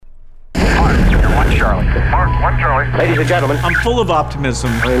Charlie. Mark, 1 Charlie. Ladies and gentlemen, I'm full of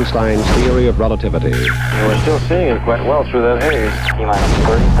optimism. Einstein's theory of relativity. We're still seeing it quite well through that haze. T-minus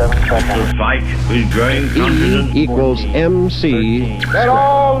 37 seconds. The fight is growing confident. E equals MC. That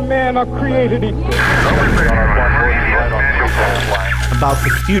all men are created equal. About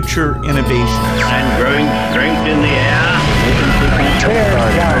the future innovation. And growing strength in the air. Tear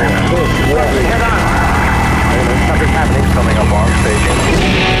down this world. Head on. Something's happening coming up on station.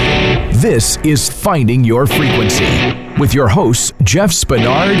 This is Finding Your Frequency with your hosts, Jeff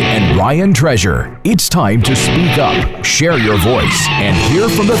Spinard and Ryan Treasure. It's time to speak up, share your voice, and hear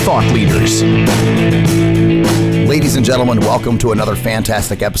from the thought leaders. Ladies and gentlemen, welcome to another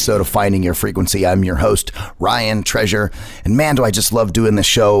fantastic episode of Finding Your Frequency. I'm your host, Ryan Treasure. And man, do I just love doing this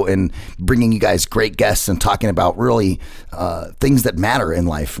show and bringing you guys great guests and talking about really things that matter in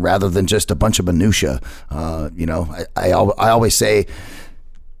life rather than just a bunch of minutia. I always say,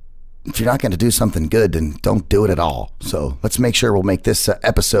 if you're not going to do something good, then don't do it at all. So let's make sure we'll make this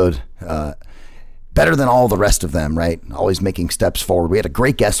episode better than all the rest of them, right? Always making steps forward. We had a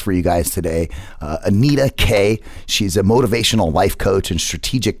great guest for you guys today, Anita K. She's a motivational life coach and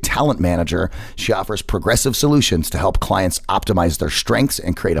strategic talent manager. She offers progressive solutions to help clients optimize their strengths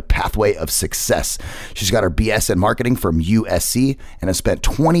and create a pathway of success. She's got her BS in marketing from USC and has spent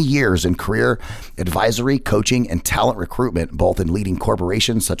 20 years in career advisory, coaching, and talent recruitment, both in leading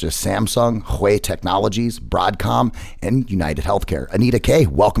corporations such as Samsung, Huawei Technologies, Broadcom, and United Healthcare. Anita K.,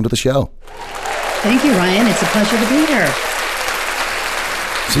 welcome to the show. Thank you, Ryan. It's a pleasure to be here.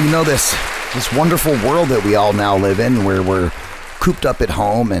 So this wonderful world that we all now live in, where we're cooped up at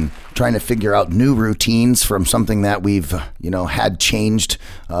home and trying to figure out new routines from something that we've had changed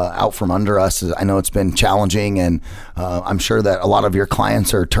out from under us. I know it's been challenging, and I'm sure that a lot of your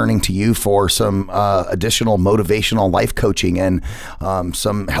clients are turning to you for some additional motivational life coaching and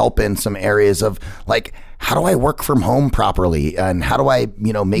some help in some areas of like, how do I work from home properly? And how do I,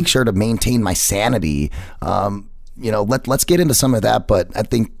 make sure to maintain my sanity? Let's get into some of that. But I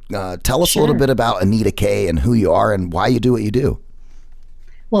think tell us a little bit about Anita K. and who you are and why you do what you do.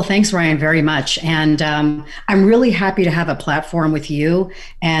 Well, thanks, Ryan, very much. And I'm really happy to have a platform with you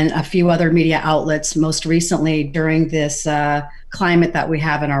and a few other media outlets, most recently during this climate that we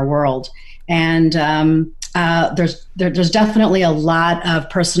have in our world. And there's definitely a lot of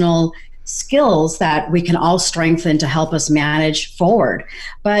personal skills that we can all strengthen to help us manage forward.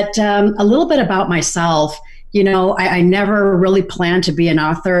 But a little bit about myself, I never really planned to be an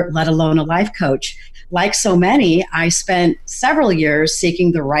author, let alone a life coach. Like so many, I spent several years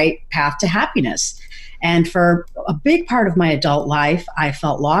seeking the right path to happiness. And for a big part of my adult life, I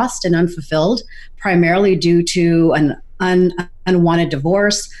felt lost and unfulfilled, primarily due to an unwanted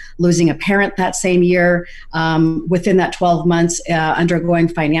divorce, losing a parent that same year, within that 12 months, undergoing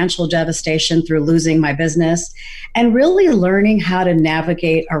financial devastation through losing my business, and really learning how to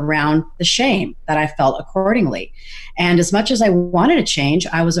navigate around the shame that I felt accordingly. And as much as I wanted to change,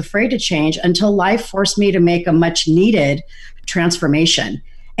 I was afraid to change until life forced me to make a much needed transformation.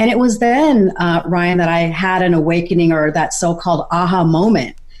 And it was then, Ryan, that I had an awakening, or that so-called aha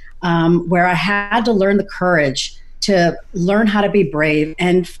moment, where I had to learn the courage to learn how to be brave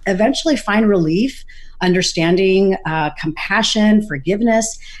and eventually find relief, understanding, compassion,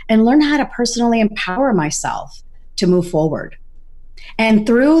 forgiveness, and learn how to personally empower myself to move forward. And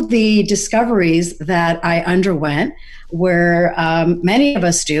through the discoveries that I underwent, where many of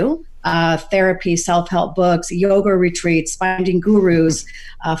us do, therapy, self-help books, yoga retreats, finding gurus,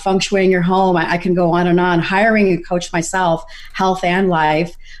 feng shui in your home, I can go on and on, hiring a coach myself, health and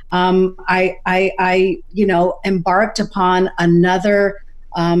life, I embarked upon another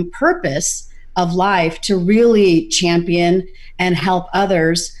purpose of life to really champion and help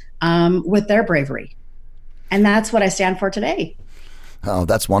others with their bravery. And that's what I stand for today. Oh,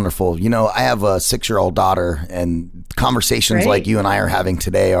 that's wonderful. I have a 6-year-old daughter, and conversations like you and I are having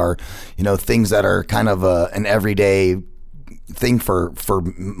today are, things that are kind of an everyday thing for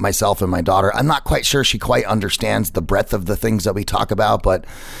myself and my daughter. I'm not quite sure she quite understands the breadth of the things that we talk about, but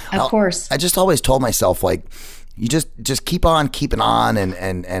of course, I just always told myself, like, you just keep on keeping on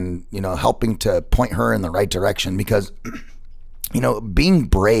and helping to point her in the right direction, because being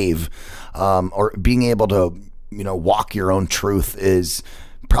brave or being able to walk your own truth is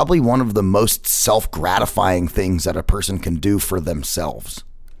probably one of the most self-gratifying things that a person can do for themselves.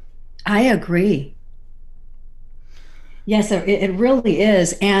 I agree. Yes, it really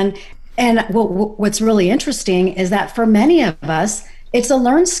is. And what's really interesting is that for many of us, it's a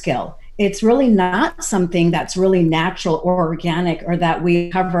learned skill. It's really not something that's really natural or organic, or that we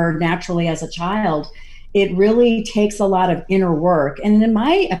cover naturally as a child. it really takes a lot of inner work. And in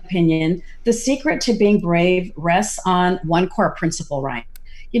my opinion, the secret to being brave rests on one core principle, Ryan.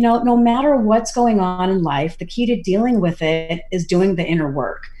 No matter what's going on in life, the key to dealing with it is doing the inner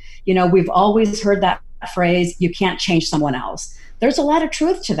work. We've always heard that phrase, you can't change someone else. There's a lot of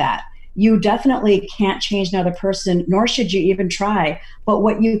truth to that. You definitely can't change another person, nor should you even try. But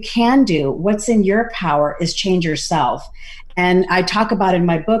what you can do, what's in your power, is change yourself. And I talk about in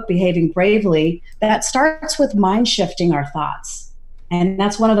my book, Behaving Bravely, that starts with mind shifting our thoughts. And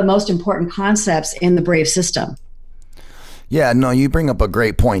that's one of the most important concepts in the Brave system. Yeah, no, you bring up a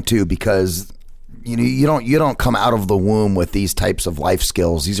great point too, because you don't come out of the womb with these types of life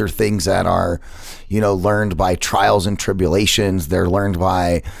skills. These are things that are, learned by trials and tribulations. They're learned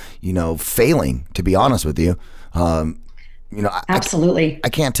by, failing, to be honest with you. Absolutely. I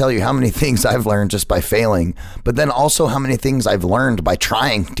can't tell you how many things I've learned just by failing, but then also how many things I've learned by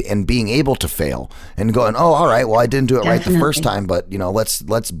trying and being able to fail and going, oh, all right, well, I didn't do it right the first time, but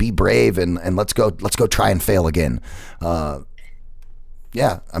let's be brave and let's go try and fail again. I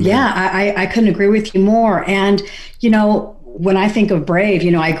couldn't agree with you more. And, when I think of brave,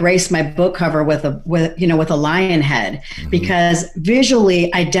 I grace my book cover with a lion head, because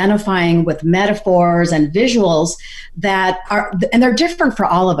visually identifying with metaphors and visuals that are, and they're different for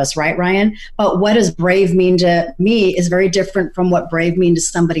all of us, right, Ryan? But what does brave mean to me is very different from what brave means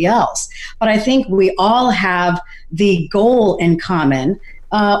to somebody else. But I think we all have the goal in common.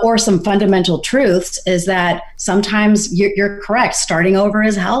 Or some fundamental truths is that sometimes you're correct. Starting over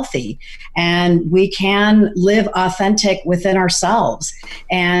is healthy, and we can live authentic within ourselves,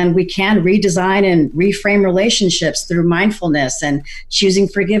 and we can redesign and reframe relationships through mindfulness and choosing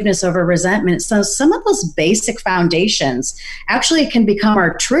forgiveness over resentment. So some of those basic foundations actually can become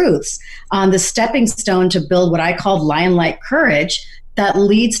our truths on the stepping stone to build what I call lion-like courage that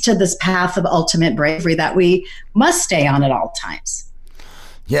leads to this path of ultimate bravery that we must stay on at all times.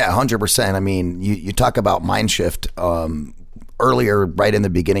 Yeah, 100%. I mean, you talk about mind shift. Earlier, right in the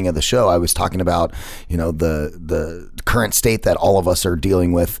beginning of the show, I was talking about, the current state that all of us are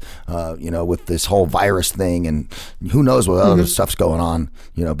dealing with, with this whole virus thing, and who knows what other stuff's going on.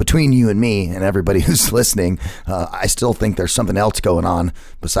 Between you and me and everybody who's listening, I still think there's something else going on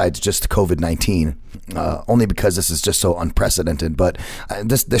besides just COVID-19. Only because this is just so unprecedented. But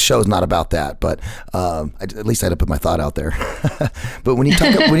this show is not about that. But at least I had to put my thought out there. But when you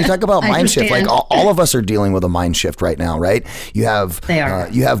talk about mind shift, like all of us are dealing with a mind shift right now, right? You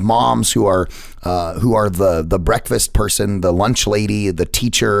have moms who are the breakfast person, the lunch lady, the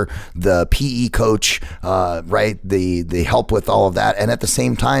teacher, the PE coach, right? The help with all of that. And at the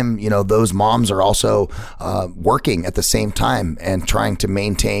same time, those moms are also working at the same time and trying to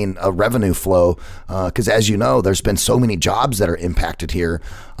maintain a revenue flow. Because as you know, there's been so many jobs that are impacted here.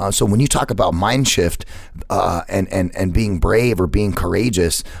 So when you talk about mind shift and being brave or being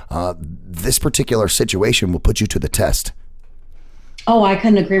courageous, this particular situation will put you to the test. Oh, I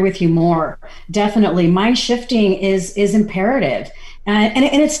couldn't agree with you more. Definitely. Mind shifting is imperative. And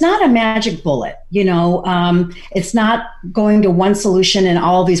it's not a magic bullet, it's not going to one solution and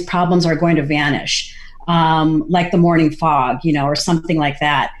all of these problems are going to vanish, like the morning fog, or something like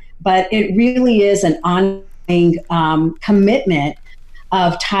that. But it really is an ongoing commitment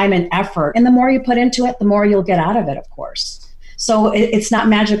of time and effort. And the more you put into it, the more you'll get out of it, of course. So it's not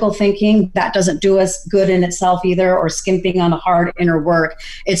magical thinking. That doesn't do us good in itself either, or skimping on the hard inner work.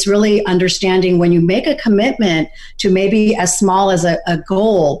 It's really understanding when you make a commitment to maybe as small as a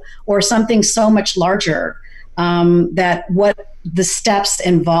goal or something so much larger, that what the steps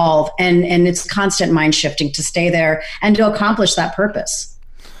involve, and it's constant mind shifting to stay there and to accomplish that purpose.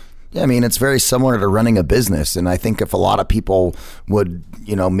 Yeah, I mean, it's very similar to running a business. And I think if a lot of people would,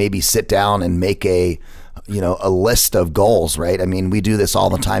 maybe sit down and make a list of goals, right? I mean, we do this all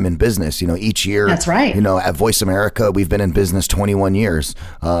the time in business, each year. That's right. At VoiceAmerica, we've been in business 21 years.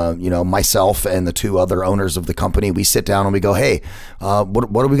 Myself and the two other owners of the company, we sit down and we go, hey, what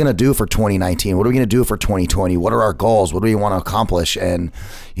are we going to do for 2019? What are we going to do for 2020? What are our goals? What do we want to accomplish? And,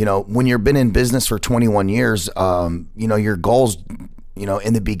 when you've been in business for 21 years, your goals,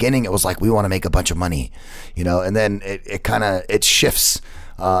 in the beginning, it was like, we want to make a bunch of money, and then it shifts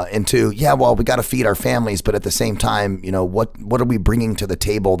into, we got to feed our families, but at the same time, what are we bringing to the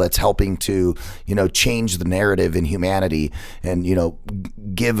table that's helping to, change the narrative in humanity and,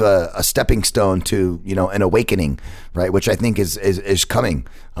 give a stepping stone to, an awakening, right? Which I think is coming.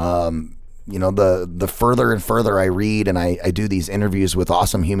 The further and further I read and I do these interviews with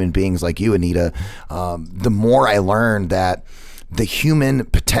awesome human beings like you, Anita, the more I learn that the human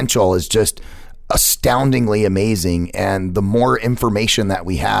potential is just astoundingly amazing. And the more information that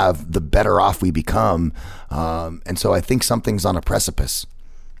we have, the better off we become. And so I think something's on a precipice.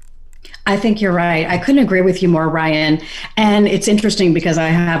 I think you're right. I couldn't agree with you more, Ryan. And it's interesting because I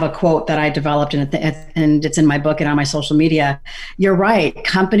have a quote that I developed and it's in my book and on my social media. You're right.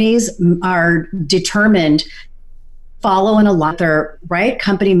 Companies are determined follow and align their right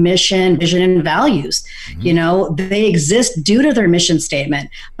company mission, vision, and values. Mm-hmm. They exist due to their mission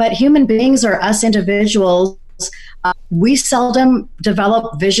statement. But human beings or us individuals, we seldom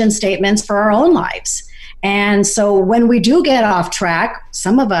develop vision statements for our own lives. And so when we do get off track,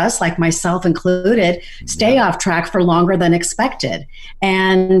 some of us, like myself included, stay off track for longer than expected.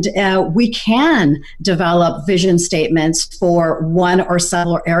 And we can develop vision statements for one or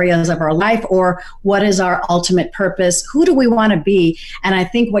several areas of our life, or what is our ultimate purpose? Who do we want to be? And I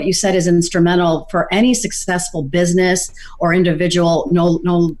think what you said is instrumental for any successful business or individual,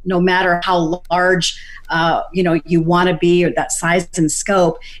 no matter how large you want to be, or that size and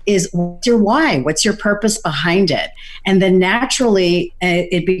scope, is what's your why? What's your purpose behind it? And then naturally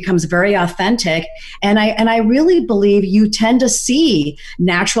it becomes very authentic. And I really believe you tend to see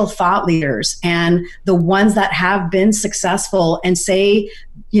natural thought leaders and the ones that have been successful and say,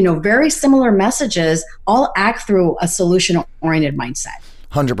 very similar messages, all act through a solution-oriented mindset.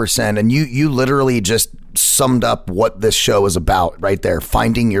 100%. And you literally just summed up what this show is about right there,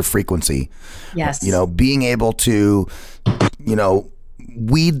 finding your frequency. Yes. Being able to,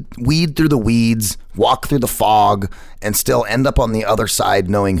 weed through the weeds, walk through the fog, and still end up on the other side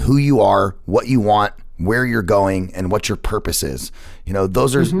knowing who you are, what you want, where you're going, and what your purpose is.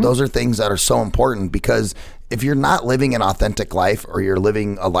 Those are things that are so important, because if you're not living an authentic life, or you're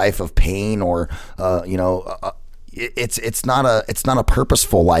living a life of pain, or it's not a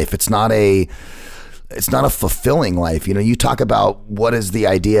purposeful life. It's not a fulfilling life. You talk about what is the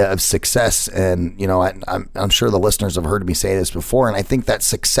idea of success, and I'm sure the listeners have heard me say this before, and I think that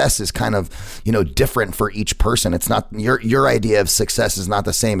success is kind of different for each person. It's not your idea of success is not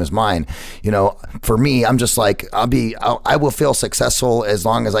the same as mine. For me, I'm just like I will feel successful as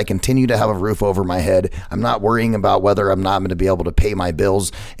long as I continue to have a roof over my head. I'm not worrying about whether I'm not going to be able to pay my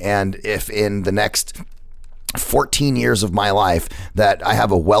bills, and if in the next 14 years of my life that I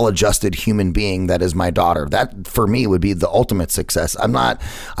have a well-adjusted human being that is my daughter. That for me would be the ultimate success. I'm not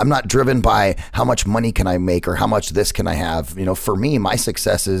driven by how much money can I make or how much this can I have. For me, my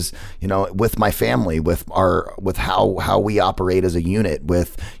success is, with my family, with how we operate as a unit,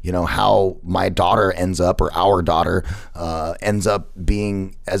 with, how my daughter ends up, or our daughter ends up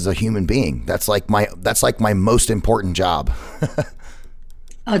being as a human being. That's like my most important job.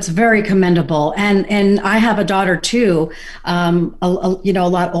 Oh, it's very commendable. And I have a daughter too, a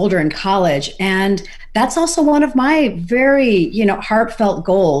lot older, in college. And that's also one of my very, heartfelt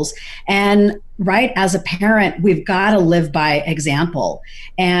goals. And right, as a parent, we've got to live by example,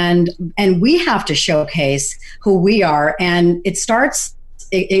 and we have to showcase who we are. And it starts,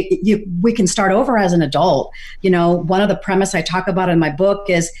 we can start over as an adult. One of the premise I talk about in my book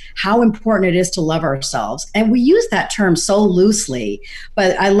is how important it is to love ourselves. And we use that term so loosely,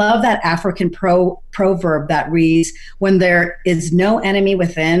 but I love that African proverb that reads, when there is no enemy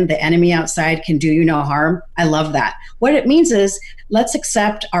within, the enemy outside can do you no harm. I love that. What it means is, let's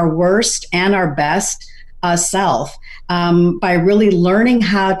accept our worst and our best self, by really learning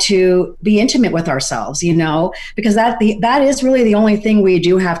how to be intimate with ourselves, because that is really the only thing we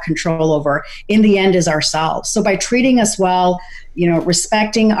do have control over in the end, is ourselves. So by treating us well,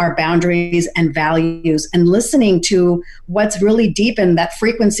 respecting our boundaries and values, and listening to what's really deep in that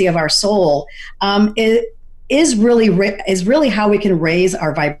frequency of our soul, is really how we can raise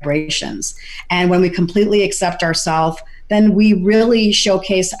our vibrations. And when we completely accept ourselves, then we really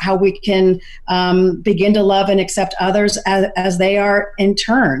showcase how we can begin to love and accept others as they are in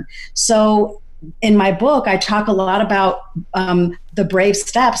turn. So in my book, I talk a lot about the brave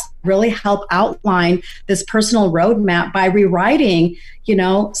steps that really help outline this personal roadmap by rewriting,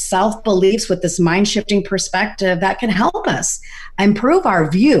 self-beliefs with this mind-shifting perspective that can help us improve our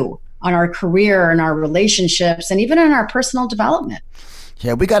view on our career and our relationships, and even in our personal development.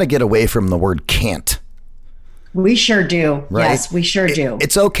 Yeah, we got to get away from the word can't. We sure do. Right? Yes, we sure do.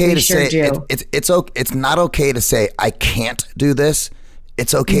 It's okay to say it's not okay to say I can't do this.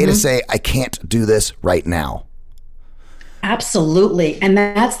 It's okay to say I can't do this right now. Absolutely. And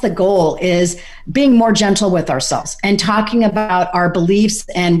that's the goal, is being more gentle with ourselves and talking about our beliefs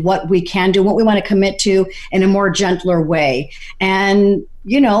and what we can do, what we want to commit to in a more gentler way. And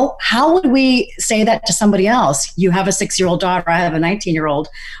how would we say that to somebody else? You have a 6-year-old daughter, I have a 19-year-old.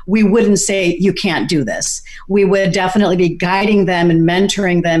 We wouldn't say, you can't do this. We would definitely be guiding them and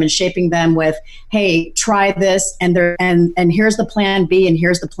mentoring them and shaping them with, hey, try this, and here's the plan B, and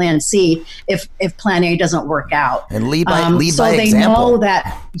here's the plan C if plan A doesn't work out. And lead by example. So they know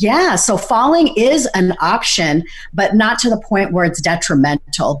that, so falling is an option, but not to the point where it's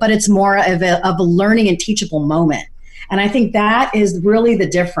detrimental, but it's more of a learning and teachable moment. And I think that is really the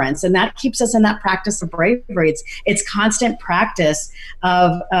difference. And that keeps us in that practice of bravery. It's constant practice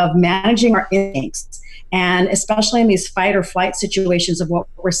of managing our instincts. And especially in these fight or flight situations of what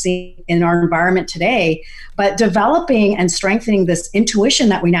we're seeing in our environment today, but developing and strengthening this intuition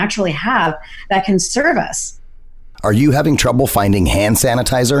that we naturally have that can serve us. Are you having trouble finding hand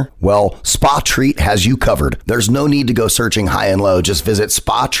sanitizer? Well, Spa Treat has you covered. There's no need to go searching high and low. Just visit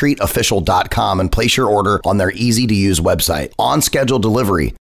spatreatofficial.com and place your order on their easy-to-use website. On schedule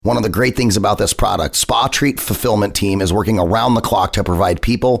delivery. One of the great things about this product, Spa Treat Fulfillment Team is working around the clock to provide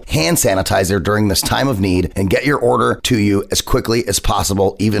people hand sanitizer during this time of need and get your order to you as quickly as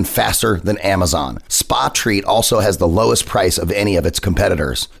possible, even faster than Amazon. Spa Treat also has the lowest price of any of its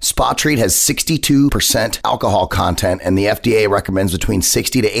competitors. Spa Treat has 62% alcohol content, and the FDA recommends between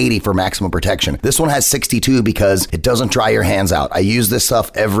 60 to 80 for maximum protection. This one has 62 because it doesn't dry your hands out. I use this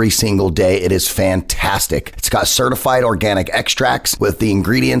stuff every single day. It is fantastic. It's got certified organic extracts with the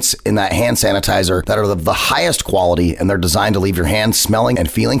ingredients in that hand sanitizer that are of the highest quality, and they're designed to leave your hands smelling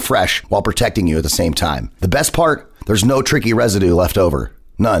and feeling fresh while protecting you at the same time. The best part, there's no tricky residue left over.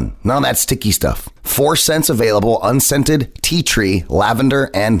 None of that sticky stuff. 4 scents available: unscented, tea tree, lavender,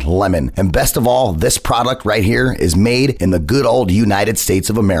 and lemon. And best of all, this product right here is made in the good old United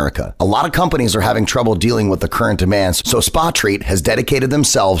States of America. A lot of companies are having trouble dealing with the current demands, so Spa Treat has dedicated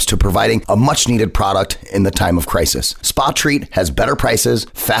themselves to providing a much needed product in the time of crisis. Spa Treat has better prices,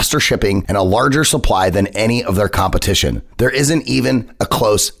 faster shipping, and a larger supply than any of their competition. There isn't even a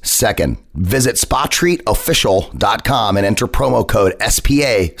close second. Visit spatreatofficial.com and enter promo code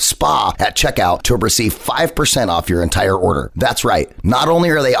SPA SPA at checkout to receive 5% off your entire order. That's right. Not only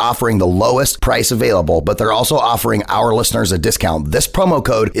are they offering the lowest price available, but they're also offering our listeners a discount. This promo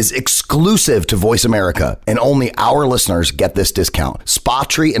code is exclusive to Voice America, and only our listeners get this discount. Spa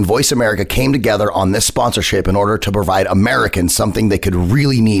Treat and Voice America came together on this sponsorship in order to provide Americans something they could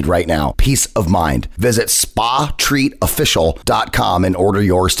really need right now: peace of mind. Visit spatreatofficial.com and order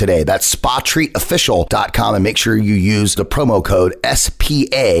yours today. That's spatreatofficial.com, and make sure you use the promo code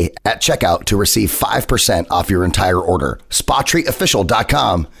SPA at checkout to receive 5% off your entire order.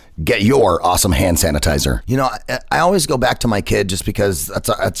 spatreatofficial.com. Get your awesome hand sanitizer. I always go back to my kid just because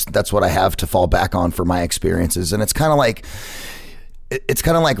that's what I have to fall back on for my experiences. And it's kind of like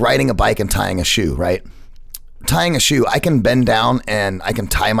riding a bike and tying a shoe, right? Tying a shoe, I can bend down and I can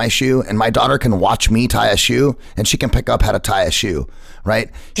tie my shoe, and my daughter can watch me tie a shoe, and she can pick up how to tie a shoe, right?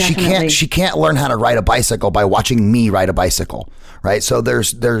 Definitely. She can't learn how to ride a bicycle by watching me ride a bicycle, right? So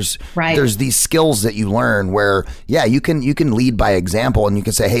there's these skills that you learn where, you can lead by example, and you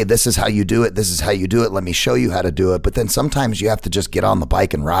can say, hey, this is how you do it. This is how you do it. Let me show you how to do it. But then sometimes you have to just get on the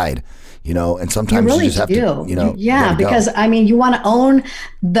bike and ride, and sometimes you just have to, because you want to own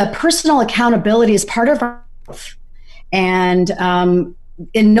the personal accountability as part of our life. And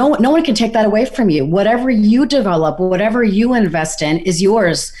no one can take that away from you. Whatever you develop, whatever you invest in is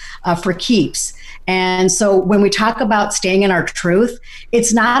yours for keeps. And so when we talk about staying in our truth,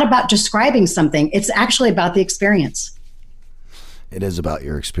 it's not about describing something. It's actually about the experience. It is about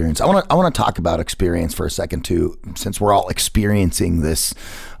your experience. I want to talk about experience for a second too, since we're all experiencing this,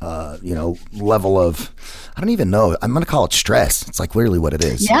 level of, I don't even know. I'm going to call it stress. It's like literally what it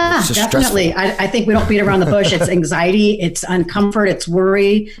is. Yeah, it's just definitely. I think we don't beat around the bush. It's anxiety, it's uncomfort, it's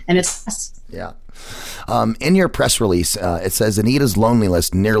worry, and it's stress. Yeah. In your press release, it says Anita's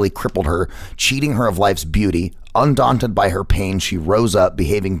loneliness nearly crippled her, cheating her of life's beauty. Undaunted by her pain, she rose up,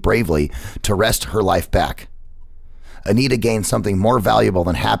 behaving bravely to wrest her life back. Anita gained something more valuable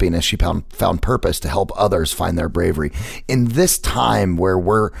than happiness. She found purpose to help others find their bravery. In this time where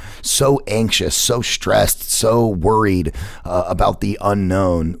we're so anxious, so stressed, so worried about the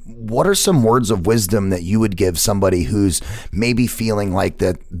unknown, what are some words of wisdom that you would give somebody who's maybe feeling like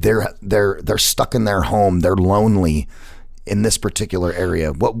that they're stuck in their home, they're lonely in this particular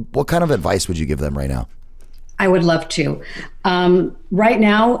area? What kind of advice would you give them right now? I would love to. Right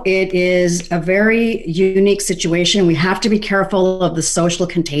now, it is a very unique situation. We have to be careful of the social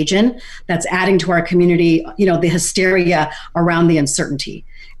contagion that's adding to our community, the hysteria around the uncertainty.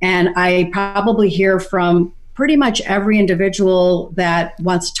 And I probably hear from pretty much every individual that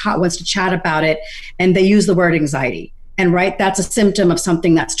wants to chat about it, and they use the word anxiety. And right, that's a symptom of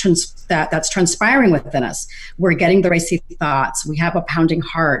something that's transpiring within us. We're getting the racy thoughts. We have a pounding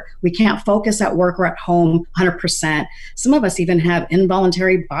heart. We can't focus at work or at home 100%. Some of us even have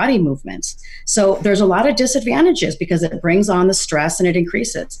involuntary body movements. So there's a lot of disadvantages because it brings on the stress and it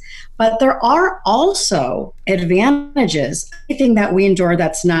increases. But there are also advantages, anything that we endure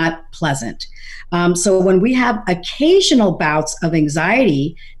that's not pleasant. So when we have occasional bouts of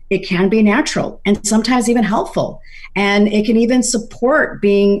anxiety, it can be natural and sometimes even helpful. And it can even support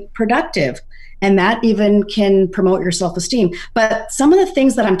being productive. And that even can promote your self-esteem. But some of the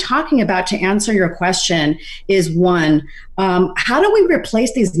things that I'm talking about to answer your question is one, how do we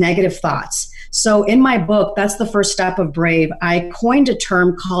replace these negative thoughts? So in my book, that's the first step of BRAVE. I coined a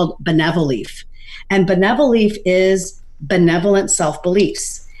term called benevolef. And benevolef is benevolent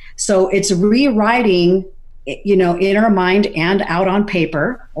self-beliefs. So it's rewriting, in our mind and out on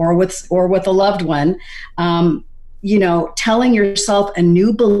paper or with a loved one, telling yourself a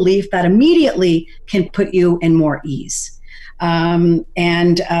new belief that immediately can put you in more ease.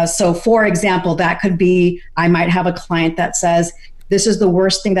 So for example, that could be, I might have a client that says, this is the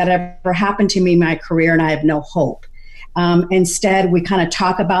worst thing that ever happened to me in my career and I have no hope. Instead, we kind of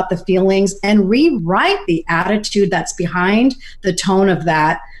talk about the feelings and rewrite the attitude that's behind the tone of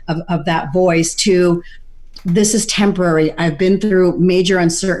that voice to, this is temporary. I've been through major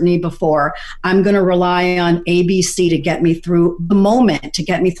uncertainty before. I'm going to rely on ABC to get me through the moment, to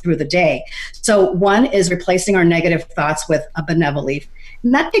get me through the day. So one is replacing our negative thoughts with a benevolef.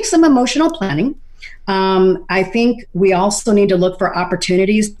 And that takes some emotional planning. I think we also need to look for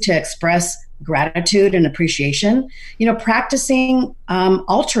opportunities to express gratitude and appreciation. Practicing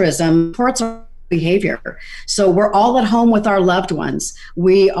altruism supports our behavior. So we're all at home with our loved ones.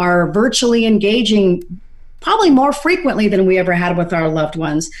 We are virtually engaging probably more frequently than we ever had with our loved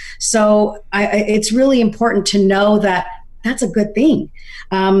ones. So it's really important to know that that's a good thing.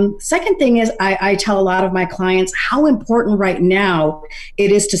 Second thing is I tell a lot of my clients how important right now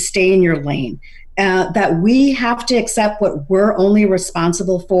it is to stay in your lane. That we have to accept what we're only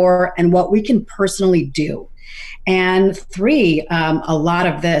responsible for and what we can personally do. And three, a lot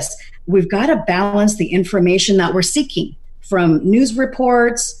of this, we've got to balance the information that we're seeking from news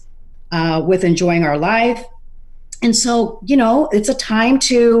reports with enjoying our life. And so, it's a time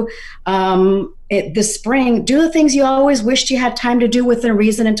to, this spring, do the things you always wished you had time to do within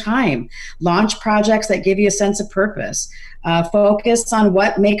reason and time. Launch projects that give you a sense of purpose. Focus on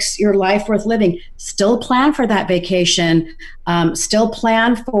what makes your life worth living. Still plan for that vacation. Still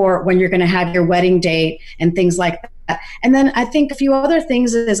plan for when you're going to have your wedding date and things like that. And then I think a few other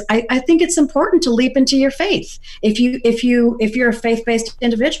things is I think it's important to leap into your faith. If you're a faith-based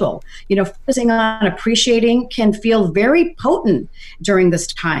individual, focusing on appreciating can feel very potent during this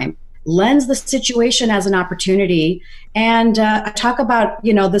time. Lens the situation as an opportunity. And I talk about,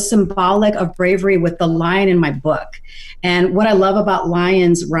 the symbolic of bravery with the lion in my book. And what I love about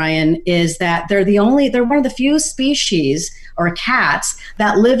lions, Ryan, is that they're one of the few species or cats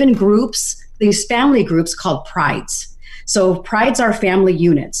that live in groups, these family groups called prides. So prides are family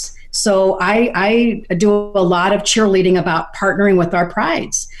units. So I do a lot of cheerleading about partnering with our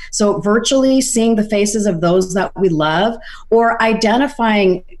prides. So virtually seeing the faces of those that we love or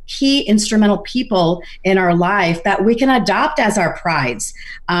identifying key instrumental people in our life that we can adopt as our prides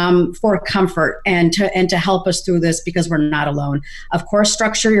for comfort and to help us through this because we're not alone. Of course,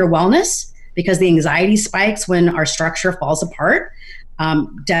 structure your wellness because the anxiety spikes when our structure falls apart.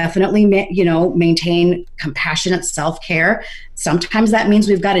 Definitely, maintain compassionate self-care. Sometimes that means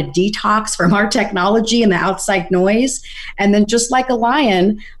we've got to detox from our technology and the outside noise. And then just like a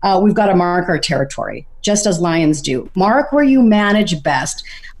lion, we've got to mark our territory, just as lions do. Mark where you manage best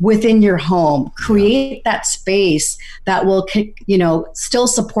within your home. Create that space that will, still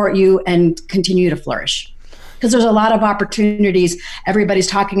support you and continue to flourish. Because there's a lot of opportunities. Everybody's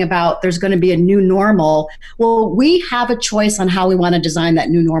talking about there's going to be a new normal. Well, we have a choice on how we want to design that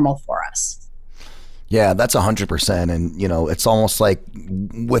new normal for us. Yeah, that's 100%. And, it's almost like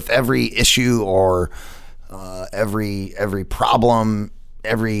with every issue or every problem,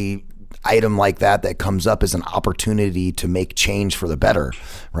 every item like that comes up is an opportunity to make change for the better,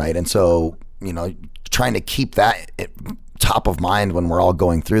 right? And so, trying to keep that top of mind when we're all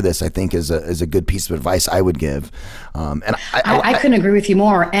going through this, I think is a good piece of advice I would give. And I couldn't agree with you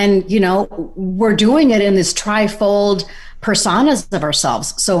more. And, we're doing it in this trifold personas of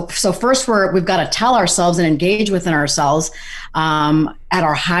ourselves. So first we've got to tell ourselves and engage within ourselves at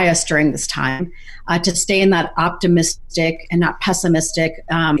our highest during this time to stay in that optimistic and not pessimistic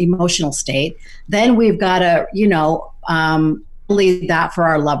emotional state. Then we've got to, lead that for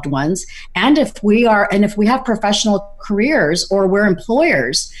our loved ones. And if we have professional careers or we're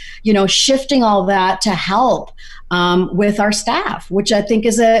employers, shifting all that to help with our staff, which I think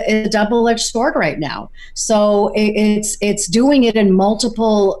is a double-edged sword right now. So it's doing it in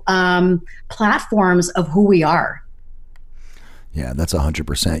multiple platforms of who we are. Yeah, that's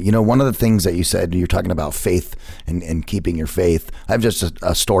 100%. One of the things that you said, you're talking about faith and keeping your faith. I have just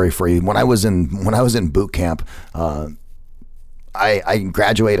a story for you. When I was in boot camp, I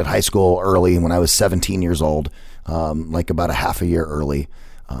graduated high school early when I was 17 years old, like about a half a year early.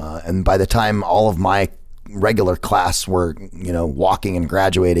 And by the time all of my regular class were, walking and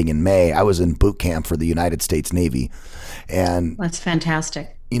graduating in May, I was in boot camp for the United States Navy. And that's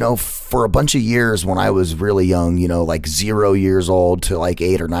fantastic. For a bunch of years when I was really young, like 0 years old to like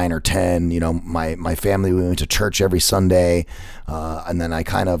 8 or 9 or 10, my family, we went to church every Sunday. And then I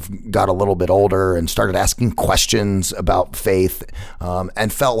kind of got a little bit older and started asking questions about faith,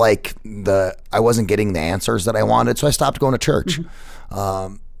 and felt like I wasn't getting the answers that I wanted. So I stopped going to church.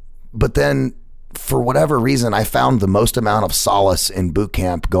 Mm-hmm. But then, for whatever reason, I found the most amount of solace in boot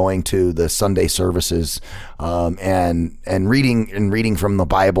camp going to the Sunday services, and reading from the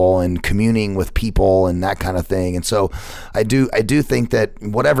Bible and communing with people and that kind of thing. And so I do think that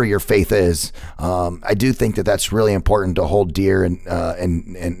whatever your faith is, I do think that that's really important to hold dear.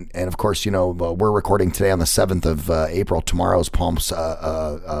 And of course, we're recording today on the 7th of April. Tomorrow's Palms.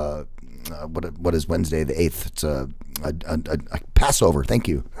 What is Wednesday the 8th? It's a Passover. Thank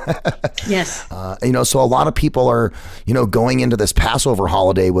you. Yes. So a lot of people are, going into this Passover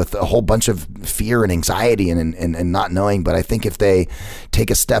holiday with a whole bunch of fear and anxiety and not knowing. But I think if they take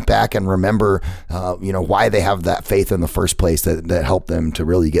a step back and remember, why they have that faith in the first place, that helped them to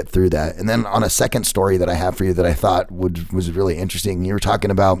really get through that. And then on a second story that I have for you that I thought was really interesting, you were talking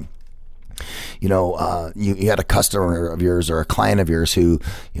about, you had a customer of yours or a client of yours who,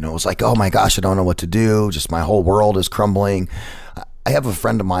 was like, oh my gosh, I don't know what to do. Just my whole world is crumbling. I have a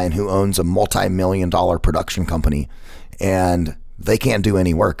friend of mine who owns a multi-million-dollar production company, and they can't do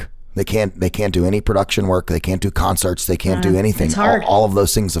any work. They can't do any production work. They can't do concerts. They can't do anything. It's hard. All of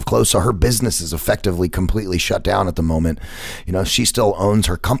those things have closed. So her business is effectively completely shut down at the moment. She still owns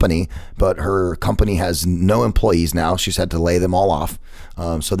her company, but her company has no employees now. She's had to lay them all off,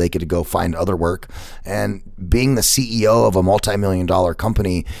 so they could go find other work. And being the CEO of a multi-million-dollar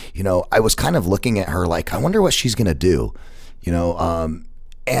company, I was kind of looking at her like, I wonder what she's going to do,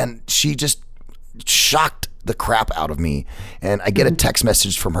 and she just shocked the crap out of me. And I get a text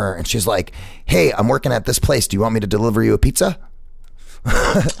message from her, and she's like, hey, I'm working at this place. Do you want me to deliver you a pizza?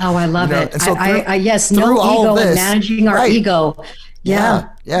 Oh, I love it. And so yes, no ego and managing our ego. Yeah.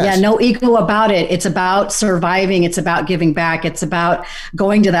 Yes. Yeah. No ego about it. It's about surviving. It's about giving back. It's about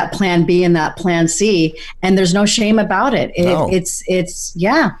going to that plan B and that plan C. And there's no shame about it.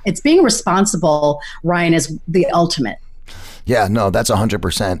 It's being responsible, Ryan, is the ultimate. Yeah, no, that's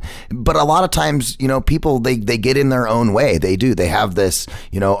 100%. But a lot of times, people, they get in their own way. They do. They have this,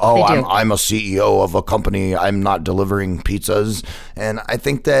 I'm a CEO of a company. I'm not delivering pizzas. And I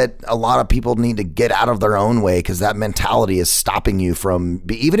think that a lot of people need to get out of their own way, because that mentality is stopping you from,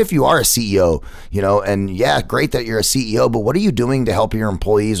 even if you are a CEO, and yeah, great that you're a CEO, but what are you doing to help your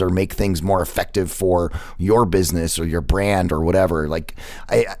employees or make things more effective for your business or your brand or whatever? Like,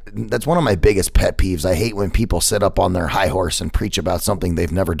 that's one of my biggest pet peeves. I hate when people sit up on their high horse and preach about something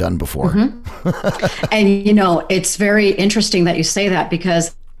they've never done before. Mm-hmm. And, it's very interesting that you say that,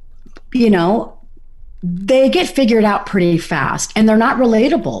 because, they get figured out pretty fast, and they're not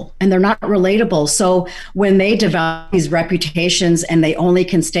relatable. So when they develop these reputations and they only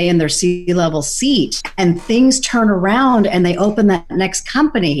can stay in their C-level seat, and things turn around and they open that next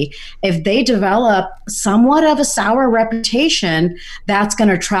company, if they develop somewhat of a sour reputation, that's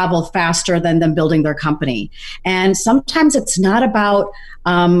going to travel faster than them building their company. And sometimes it's not about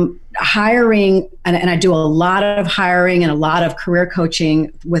hiring, and I do a lot of hiring and a lot of career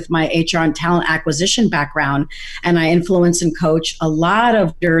coaching with my HR and talent acquisition background, and I influence and coach a lot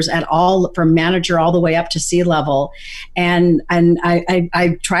of leaders at all, from manager all the way up to C-level, and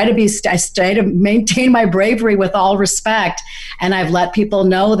I try to maintain my bravery with all respect, and I've let people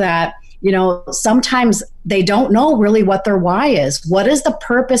know that sometimes they don't know really what their why is. What is the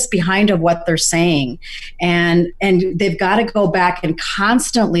purpose behind of what they're saying? And they've got to go back and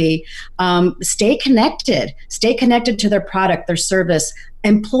constantly stay connected to their product, their service.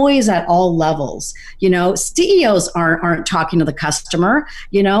 Employees at all levels, CEOs aren't talking to the customer,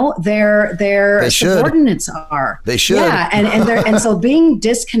 their subordinates are. They should. Yeah. And so being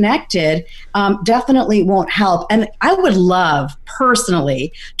disconnected definitely won't help. And I would love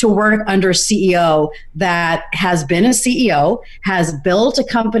personally to work under a CEO that that has been a CEO, has built a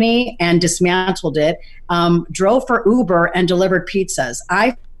company and dismantled it, drove for Uber and delivered pizzas.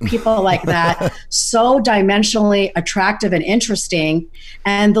 People like that, so dimensionally attractive and interesting.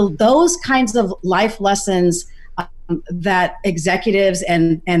 And those kinds of life lessons that executives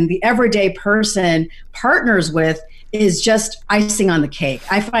and the everyday person partners with is just icing on the cake.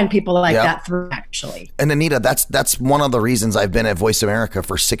 I find people like that through, actually. And Anita, that's one of the reasons I've been at Voice America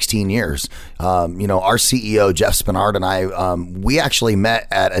for 16 years. Our CEO, Jeff Spinard, and I, we actually met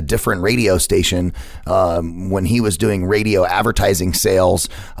at a different radio station when he was doing radio advertising sales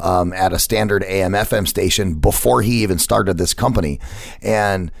at a standard AM FM station before he even started this company.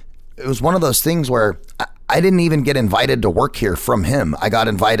 And it was one of those things where I didn't even get invited to work here from him. I got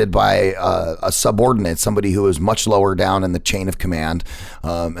invited by a subordinate, somebody who was much lower down in the chain of command.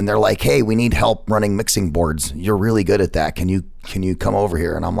 And they're like, hey, we need help running mixing boards. You're really good at that. Can you come over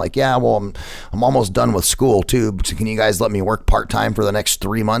here? And I'm like, yeah, well, I'm almost done with school too. So can you guys let me work part-time for the next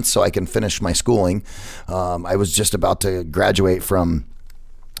 3 months so I can finish my schooling? I was just about to graduate from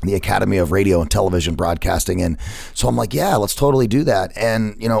the Academy of Radio and Television Broadcasting. And so I'm like, yeah, let's totally do that.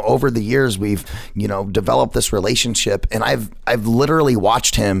 And, over the years we've, developed this relationship, and I've literally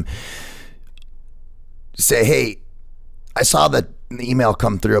watched him say, hey, I saw the email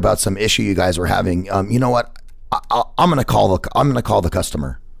come through about some issue you guys were having. You know what? I'm going to call the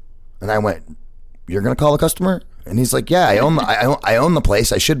customer. And I went, you're going to call the customer? And he's like, yeah, I own the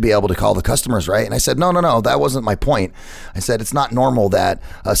place. I should be able to call the customers, right? And I said, no, that wasn't my point. I said, it's not normal that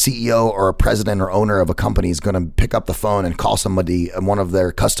a CEO or a president or owner of a company is going to pick up the phone and call somebody, one of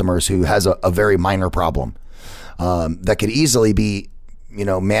their customers who has a very minor problem that could easily be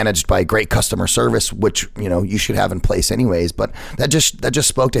managed by great customer service, which, you should have in place anyways. But that just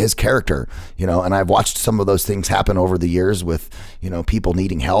spoke to his character, and I've watched some of those things happen over the years with, people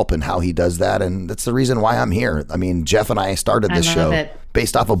needing help and how he does that. And that's the reason why I'm here. I mean, Jeff and I started this show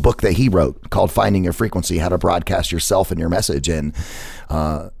based off a book that he wrote called Finding Your Frequency, How to Broadcast Yourself and Your Message. And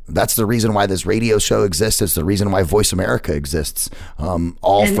that's the reason why this radio show exists. It's the reason why Voice America exists. And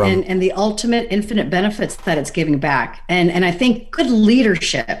the ultimate infinite benefits that it's giving back. And I think good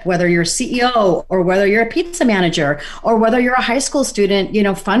leadership, whether you're a CEO or whether you're a pizza manager or whether you're a high school student,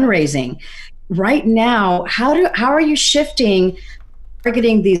 fundraising right now, how are you shifting,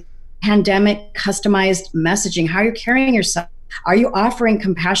 targeting these pandemic customized messaging? How are you carrying yourself? Are you offering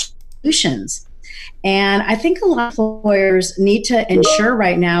compassionate solutions? And I think a lot of employers need to ensure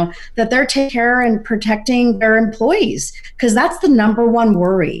right now that they're taking care and protecting their employees, because that's the number one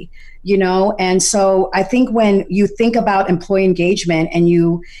worry, And so I think when you think about employee engagement and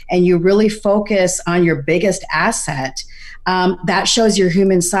you really focus on your biggest asset, that shows your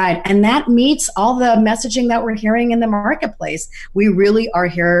human side, and that meets all the messaging that we're hearing in the marketplace. We really are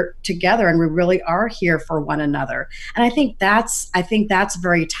here together, and we really are here for one another. And I think that's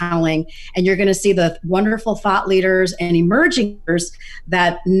very telling. And you're going to see the wonderful thought leaders and emerging leaders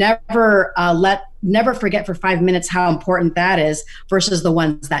that never forget for 5 minutes how important that is, versus the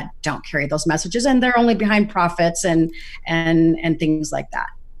ones that don't carry those messages and they're only behind profits and things like that.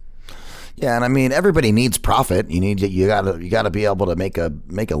 Yeah, and I mean, everybody needs profit. You gotta be able to make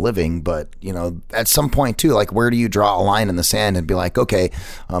a living, but at some point too, like, where do you draw a line in the sand and be like, okay,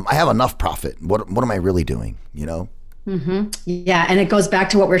 I have enough profit. What am I really doing? Mm-hmm. Yeah, and it goes back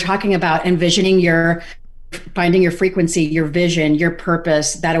to what we're talking about: finding your frequency, your vision, your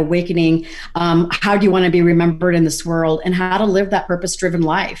purpose, that awakening. How do you want to be remembered in this world, and how to live that purpose-driven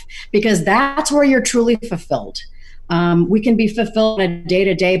life? Because that's where you're truly fulfilled. We can be fulfilled on a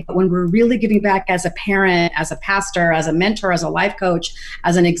day-to-day, but when we're really giving back as a parent, as a pastor, as a mentor, as a life coach,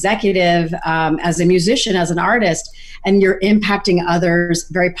 as an executive, as a musician, as an artist, and you're impacting others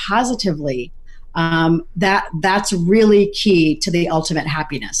very positively, that's really key to the ultimate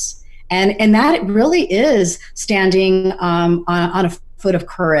happiness. And that really is standing on a foot of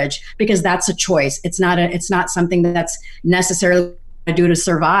courage, because that's a choice. It's not something that's necessarily do to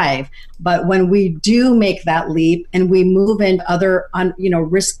survive. But when we do make that leap and we move into other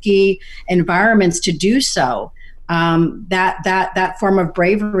risky environments to do so, that form of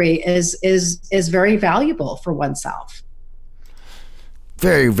bravery is very valuable for oneself.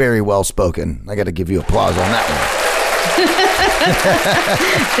 Very, very well spoken. I got to give you applause on that one.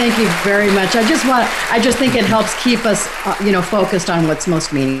 Thank you very much. I just think it helps keep us focused on what's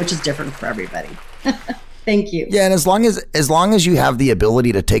most meaningful, which is different for everybody. Thank you. Yeah, and as long as you have the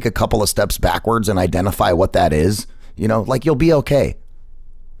ability to take a couple of steps backwards and identify what that is, you'll be okay.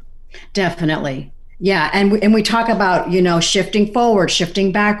 Definitely. Yeah, and we talk about, shifting forward,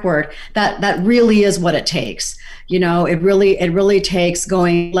 shifting backward. That really is what it takes. It really takes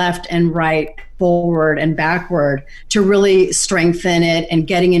going left and right, forward and backward to really strengthen it and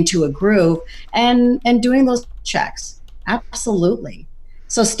getting into a groove and doing those checks. Absolutely.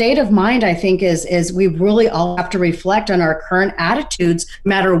 So state of mind, I think, is we really all have to reflect on our current attitudes, no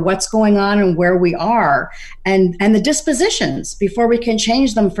matter what's going on and where we are, and the dispositions before we can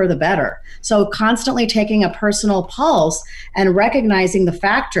change them for the better. So constantly taking a personal pulse and recognizing the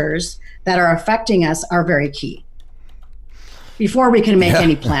factors that are affecting us are very key before we can make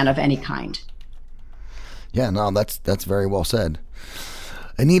any plan of any kind. Yeah, no, that's very well said.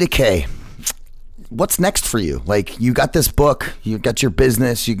 Anita K., what's next for you? Like, you got this book, you got your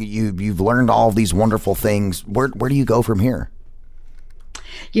business, you've learned all of these wonderful things. Where do you go from here?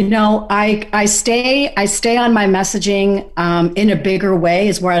 You know, I stay on my messaging in a bigger way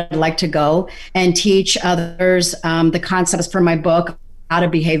is where I'd like to go, and teach others the concepts from my book, How to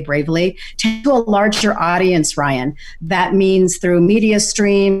Behave Bravely, to a larger audience, Ryan. That means through media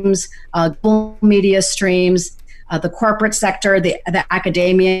streams, global media streams, the corporate sector, the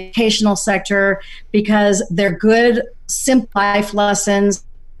academia, educational sector, because they're good, simple life lessons,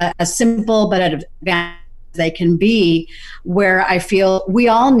 as simple but advanced as they can be, where I feel we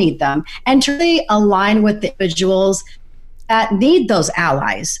all need them, and to really align with the individuals that need those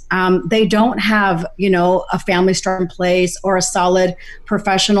allies. They don't have, a family structure in place or a solid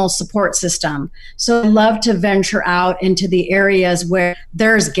professional support system. So I love to venture out into the areas where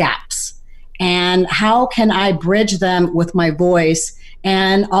there's gaps. And how can I bridge them with my voice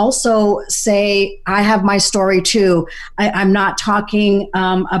and also say, I have my story too. I'm not talking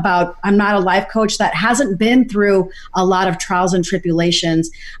about, I'm not a life coach that hasn't been through a lot of trials and tribulations.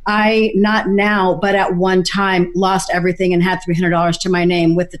 I, not now, but at one time, lost everything and had $300 to my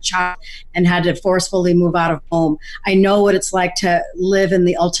name with the child and had to forcefully move out of home. I know what it's like to live in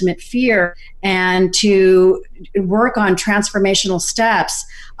the ultimate fear and to work on transformational steps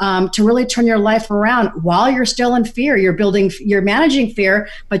to really turn your life around while you're still in fear. You're managing fear,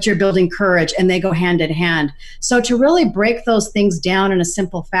 but you're building courage, and they go hand in hand. So to really break those things down in a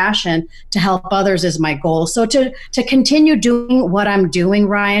simple fashion to help others is my goal. So to continue doing what I'm doing,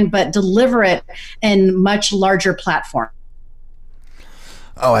 Ryan, but deliver it in much larger platform.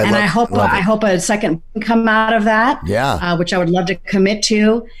 Oh, I hope a second come out of that. Yeah, which I would love to commit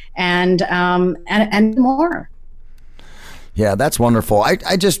to, and more. Yeah, that's wonderful.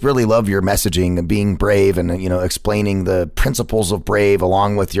 I just really love your messaging and being brave and, explaining the principles of brave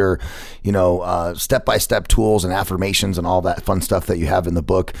along with your, step-by-step tools and affirmations and all that fun stuff that you have in the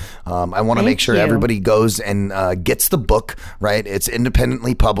book. I want to make sure everybody goes and gets the book, right? It's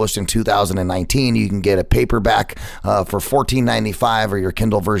independently published in 2019. You can get a paperback for $14.95 or your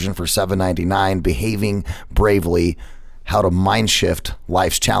Kindle version for $7.99, Behaving Bravely, How to Mind Shift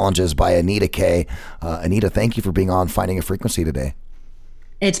Life's Challenges by Anita K. Anita, thank you for being on Finding a Frequency today.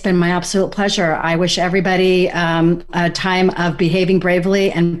 It's been my absolute pleasure. I wish everybody a time of behaving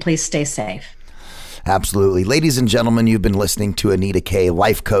bravely, and please stay safe. Absolutely. Ladies and gentlemen, you've been listening to Anita K,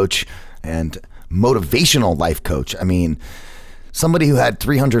 life coach and motivational life coach. I mean, somebody who had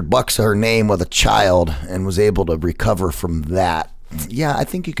 $300 to her name with a child and was able to recover from that. Yeah, I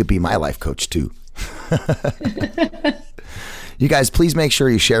think you could be my life coach too. You guys, please make sure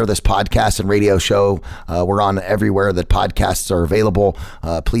you share this podcast and radio show. We're on everywhere that podcasts are available.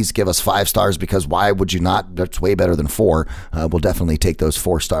 Please give us 5 stars, because why would you not? That's way better than 4. We'll definitely take those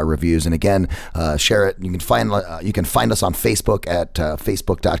 4-star reviews. And again, share it. You can find us on Facebook at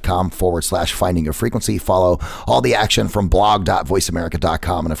facebook.com/finding your frequency. Follow all the action from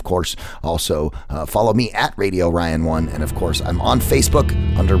blog.voiceamerica.com. And of course, also follow me at Radio Ryan 1. And of course, I'm on Facebook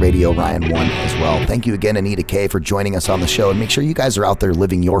under Radio Ryan 1 as well. Thank you again, Anita K, for joining us on the show. And make sure you guys are out there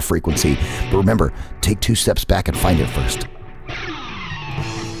living your frequency. But remember, take 2 steps back and find it first.